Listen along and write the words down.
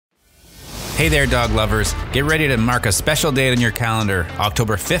Hey there, dog lovers. Get ready to mark a special date on your calendar,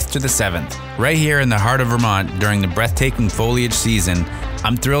 October 5th to the 7th. Right here in the heart of Vermont during the breathtaking foliage season,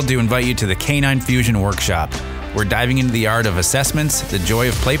 I'm thrilled to invite you to the Canine Fusion Workshop. We're diving into the art of assessments, the joy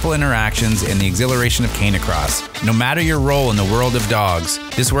of playful interactions, and the exhilaration of canicross. No matter your role in the world of dogs,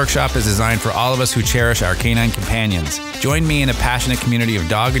 this workshop is designed for all of us who cherish our canine companions. Join me in a passionate community of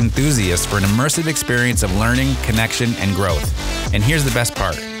dog enthusiasts for an immersive experience of learning, connection, and growth. And here's the best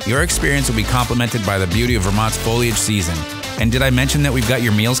part. Your experience will be complemented by the beauty of Vermont's foliage season. And did I mention that we've got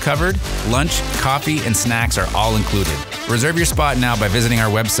your meals covered? Lunch, coffee, and snacks are all included. Reserve your spot now by visiting our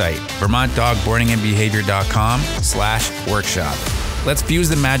website, vermontdogboardingandbehavior.com/workshop. Let's fuse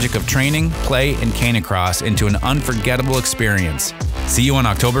the magic of training, play, and canicross into an unforgettable experience. See you on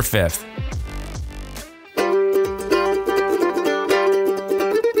October 5th.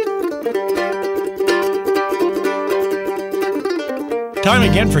 Time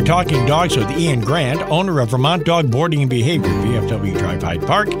again for Talking Dogs with Ian Grant, owner of Vermont Dog Boarding and Behavior, VFW Drive Hyde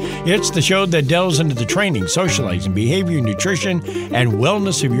Park. It's the show that delves into the training, socializing, behavior, nutrition, and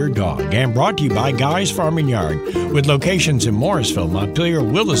wellness of your dog. And brought to you by Guy's Farm and Yard, with locations in Morrisville, Montpelier,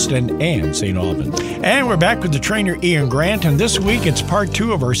 Williston, and St. Albans. And we're back with the trainer Ian Grant, and this week it's part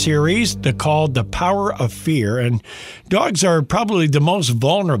 2 of our series called The Power of Fear. And dogs are probably the most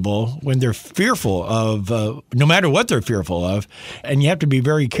vulnerable when they're fearful of, no matter what they're fearful of, and you have to be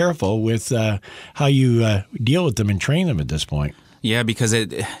very careful with how you deal with them and train them at this point. Yeah, because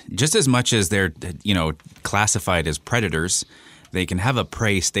it just as much as they're classified as predators, they can have a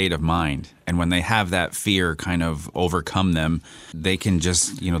prey state of mind, and when they have that fear kind of overcome them, they can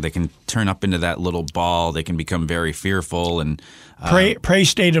just they can turn up into that little ball. They can become very fearful and prey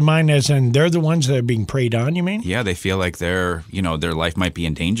state of mind, as in they're the ones that are being preyed on. You mean? Yeah, they feel like their life might be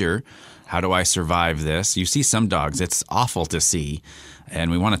in danger. How do I survive this? You see some dogs, it's awful to see,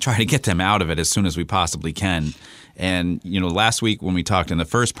 and we want to try to get them out of it as soon as we possibly can. And, last week when we talked in the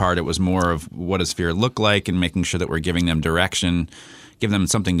first part, it was more of what does fear look like and making sure that we're giving them direction, give them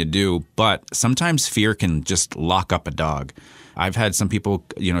something to do. But sometimes fear can just lock up a dog. I've had some people,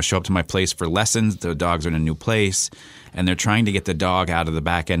 show up to my place for lessons. The dogs are in a new place, and they're trying to get the dog out of the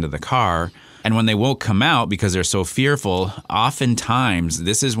back end of the car. And when they won't come out because they're so fearful, oftentimes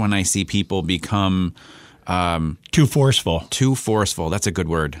this is when I see people become too forceful. Too forceful. That's a good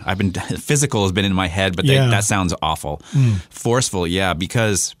word. Physical has been in my head, but that sounds awful. Forceful, yeah,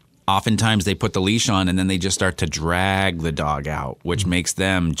 because oftentimes they put the leash on and then they just start to drag the dog out, which makes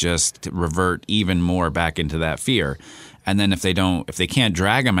them just revert even more back into that fear. And then if they can't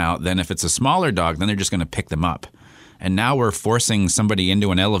drag them out, then if it's a smaller dog, then they're just going to pick them up. And now we're forcing somebody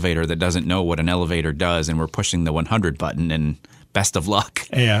into an elevator that doesn't know what an elevator does, and we're pushing the 100 button, and best of luck.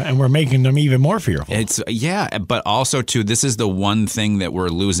 Yeah, and we're making them even more fearful. But also, too, this is the one thing that we're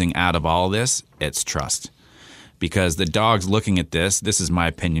losing out of all this. It's trust. Because the dog's looking at this is my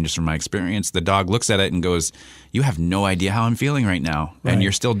opinion just from my experience, the dog looks at it and goes, you have no idea how I'm feeling right now, and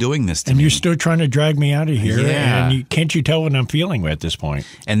you're still doing this to me. And you're still trying to drag me out of here, and can't you tell what I'm feeling at this point?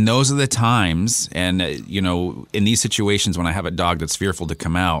 And those are the times, and in these situations when I have a dog that's fearful to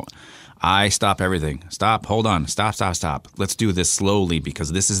come out, I stop everything. Stop, hold on, stop. Let's do this slowly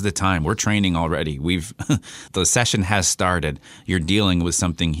because this is the time. We're training already. The session has started. You're dealing with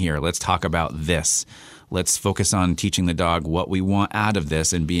something here. Let's talk about this. Let's focus on teaching the dog what we want out of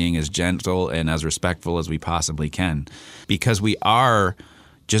this and being as gentle and as respectful as we possibly can. Because we are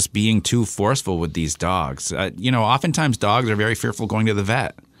just being too forceful with these dogs. Oftentimes dogs are very fearful going to the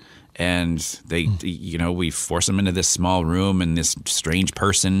vet. And we force them into this small room, and this strange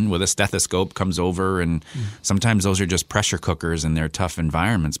person with a stethoscope comes over, and sometimes those are just pressure cookers and they're tough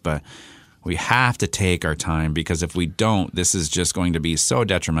environments. But we have to take our time, because if we don't, this is just going to be so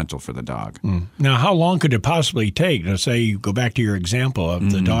detrimental for the dog. Now, how long could it possibly take? Now, say you go back to your example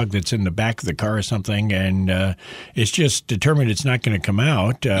of the dog that's in the back of the car or something, and it's just determined it's not going to come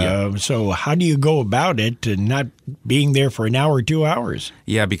out. So how do you go about it and not being there for an hour or 2 hours?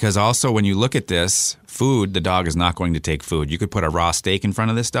 Yeah, because also when you look at this, food, the dog is not going to take food. You could put a raw steak in front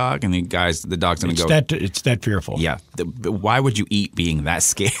of this dog, and the dog's going to go. It's that fearful. Yeah. Why would you eat being that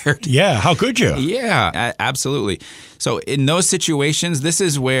scared? Yeah. How could you? Yeah, absolutely. So in those situations, this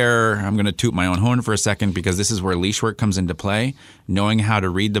is where I'm going to toot my own horn for a second, because this is where leash work comes into play, knowing how to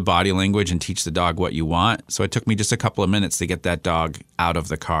read the body language and teach the dog what you want. So it took me just a couple of minutes to get that dog out of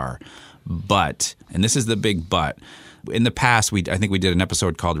the car. But, and this is the big but, in the past, I think we did an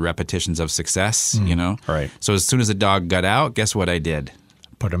episode called Repetitions of Success, Right. So as soon as the dog got out, guess what I did?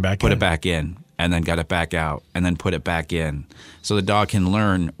 Put it back in, and then got it back out, and then put it back in. So the dog can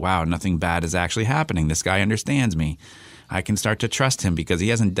learn, wow, nothing bad is actually happening. This guy understands me. I can start to trust him because he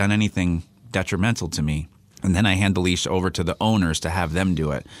hasn't done anything detrimental to me. And then I hand the leash over to the owners to have them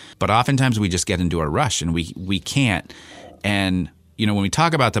do it. But oftentimes we just get into a rush and we can't. And, when we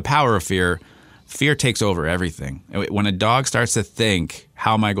talk about the power of fear, fear takes over everything. When a dog starts to think,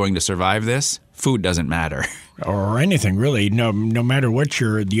 how am I going to survive this? Food doesn't matter. Or anything, really. No matter what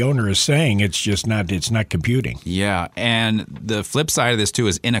the owner is saying, it's not computing. Yeah, and the flip side of this, too,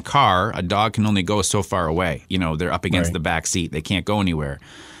 is in a car, a dog can only go so far away. They're up against the back seat. They can't go anywhere.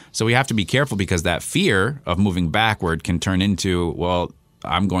 So we have to be careful because that fear of moving backward can turn into, well,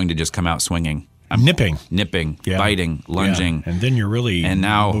 I'm going to just come out swinging. I'm nipping, biting, lunging. Yeah. And then you're really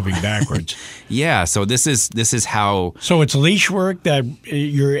moving backwards. Yeah, so this is how... So it's leash work that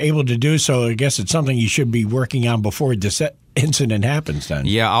you're able to do, so I guess it's something you should be working on before this incident happens then.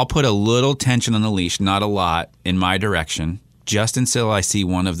 Yeah, I'll put a little tension on the leash, not a lot, in my direction, just until I see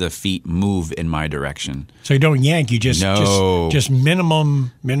one of the feet move in my direction. So you don't yank, you just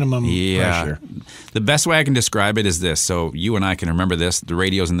minimum yeah. pressure. The best way I can describe it is this. So you and I can remember this. The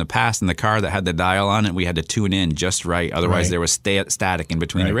radios in the past in the car that had the dial on it, we had to tune in just right. Otherwise, there was static in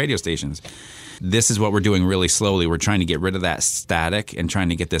between the radio stations. This is what we're doing really slowly. We're trying to get rid of that static and trying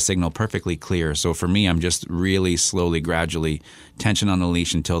to get the signal perfectly clear. So for me, I'm just really slowly, gradually tension on the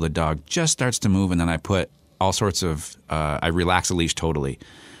leash until the dog just starts to move, and then I put all sorts of, I relax the leash totally.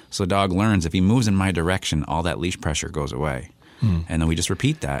 So the dog learns if he moves in my direction, all that leash pressure goes away. And then we just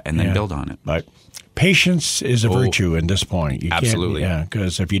repeat that and then build on it. But patience is a virtue at this point. Absolutely.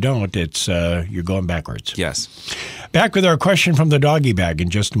 Because if you don't, it's you're going backwards. Yes. Back with our question from the doggy bag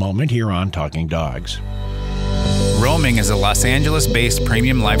in just a moment here on Talking Dogs. Roaming is a Los Angeles-based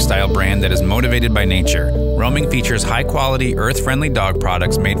premium lifestyle brand that is motivated by nature. Roaming features high-quality, earth-friendly dog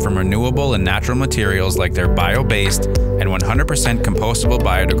products made from renewable and natural materials like their bio-based and 100% compostable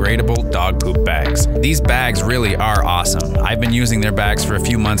biodegradable dog poop bags. These bags really are awesome. I've been using their bags for a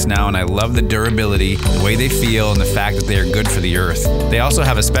few months now, and I love the durability, the way they feel, and the fact that they are good for the earth. They also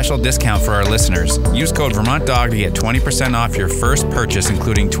have a special discount for our listeners. Use code VermontDog to get 20% off your first purchase,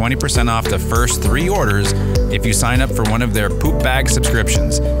 including 20% off the first 3 orders if you sign up for one of their poop bag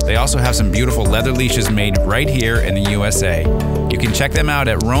subscriptions. They also have some beautiful leather leashes made right here in the USA. You can check them out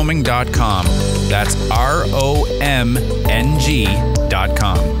at roaming.com. That's ROMNG.com.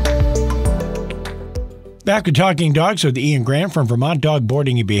 Back to Talking Dogs with Ian Grant from Vermont Dog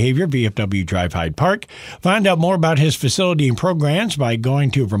Boarding and Behavior, VFW Drive Hyde Park. Find out more about his facility and programs by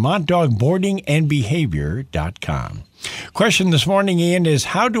going to VermontDogBoardingAndBehavior.com. Question this morning, Ian, is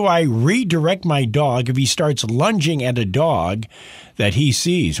how do I redirect my dog if he starts lunging at a dog that he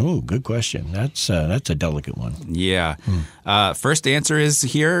sees? Ooh, good question. That's a delicate one. Yeah. First answer is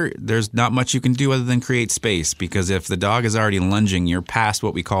here, there's not much you can do other than create space, because if the dog is already lunging, you're past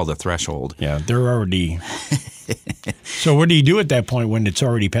what we call the threshold. Yeah, they're already... So what do you do at that point when it's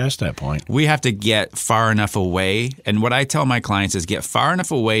already past that point? We have to get far enough away. And what I tell my clients is get far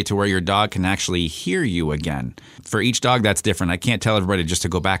enough away to where your dog can actually hear you again. For each dog, that's different. I can't tell everybody just to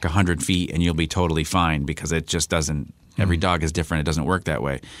go back 100 feet and you'll be totally fine, because it just doesn't. Every dog is different. It doesn't work that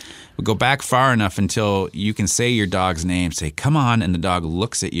way. We go back far enough until you can say your dog's name, say, come on, and the dog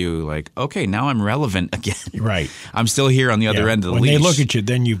looks at you like, okay, now I'm relevant again. Right. I'm still here on the other end of the when leash. When they look at you,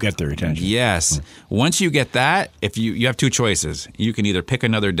 then you've got their attention. Yes. Once you get that, if you have 2 choices. You can either pick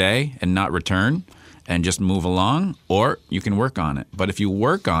another day and not return and just move along, or you can work on it. But if you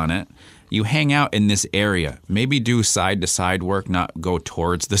work on it, you hang out in this area. Maybe do side-to-side work, not go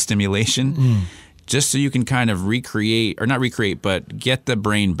towards the stimulation. Just so you can kind of recreate, or not recreate, but get the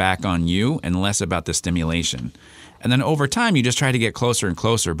brain back on you and less about the stimulation. And then over time, you just try to get closer and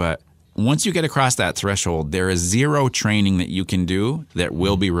closer. But once you get across that threshold, there is 0 training that you can do that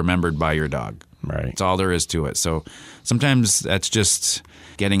will be remembered by your dog. Right. That's all there is to it. So sometimes that's just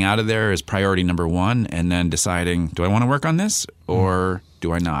getting out of there is priority number 1, and then deciding, do I want to work on this or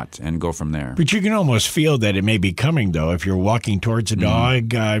do I not, and go from there. But you can almost feel that it may be coming, though, if you're walking towards a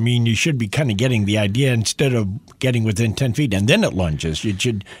dog. I mean, you should be kind of getting the idea instead of getting within 10 feet, and then it lunges. You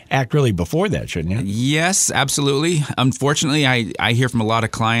should act really before that, shouldn't you? Yes, absolutely. Unfortunately, I hear from a lot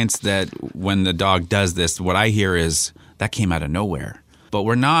of clients that when the dog does this, what I hear is, that came out of nowhere. But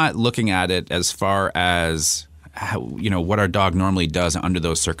we're not looking at it as far as how, what our dog normally does under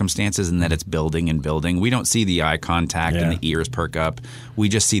those circumstances, and that it's building and building. We don't see the eye contact and the ears perk up. We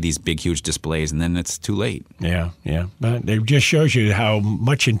just see these big, huge displays, and then it's too late. Yeah. But it just shows you how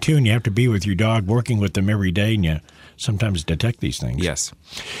much in tune you have to be with your dog, working with them every day, and you sometimes detect these things. Yes.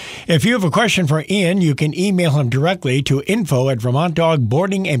 If you have a question for Ian, you can email him directly to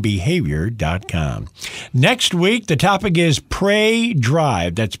info@VermontDogBoardingAndBehavior.com. Next week, the topic is prey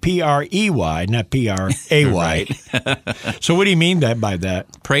drive. That's Prey, not Pray. Right. So what do you mean by that?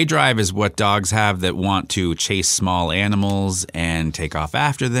 Prey drive is what dogs have that want to chase small animals and take off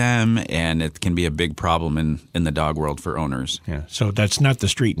after them, and it can be a big problem in the dog world for owners. Yeah. So that's not the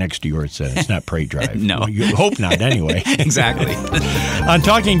street next to yours. It's not prey drive. No. Well, you hope not anyway. Exactly. On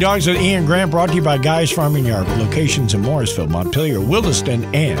Talking Dogs with Ian Grant, brought to you by Guy's Farm & Yard, with locations in Morrisville, Montpelier, Williston,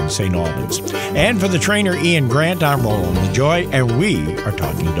 and St. Albans. And for the trainer Ian Grant, I'm Roland LaJoy, and we are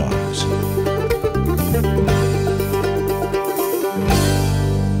Talking Dogs.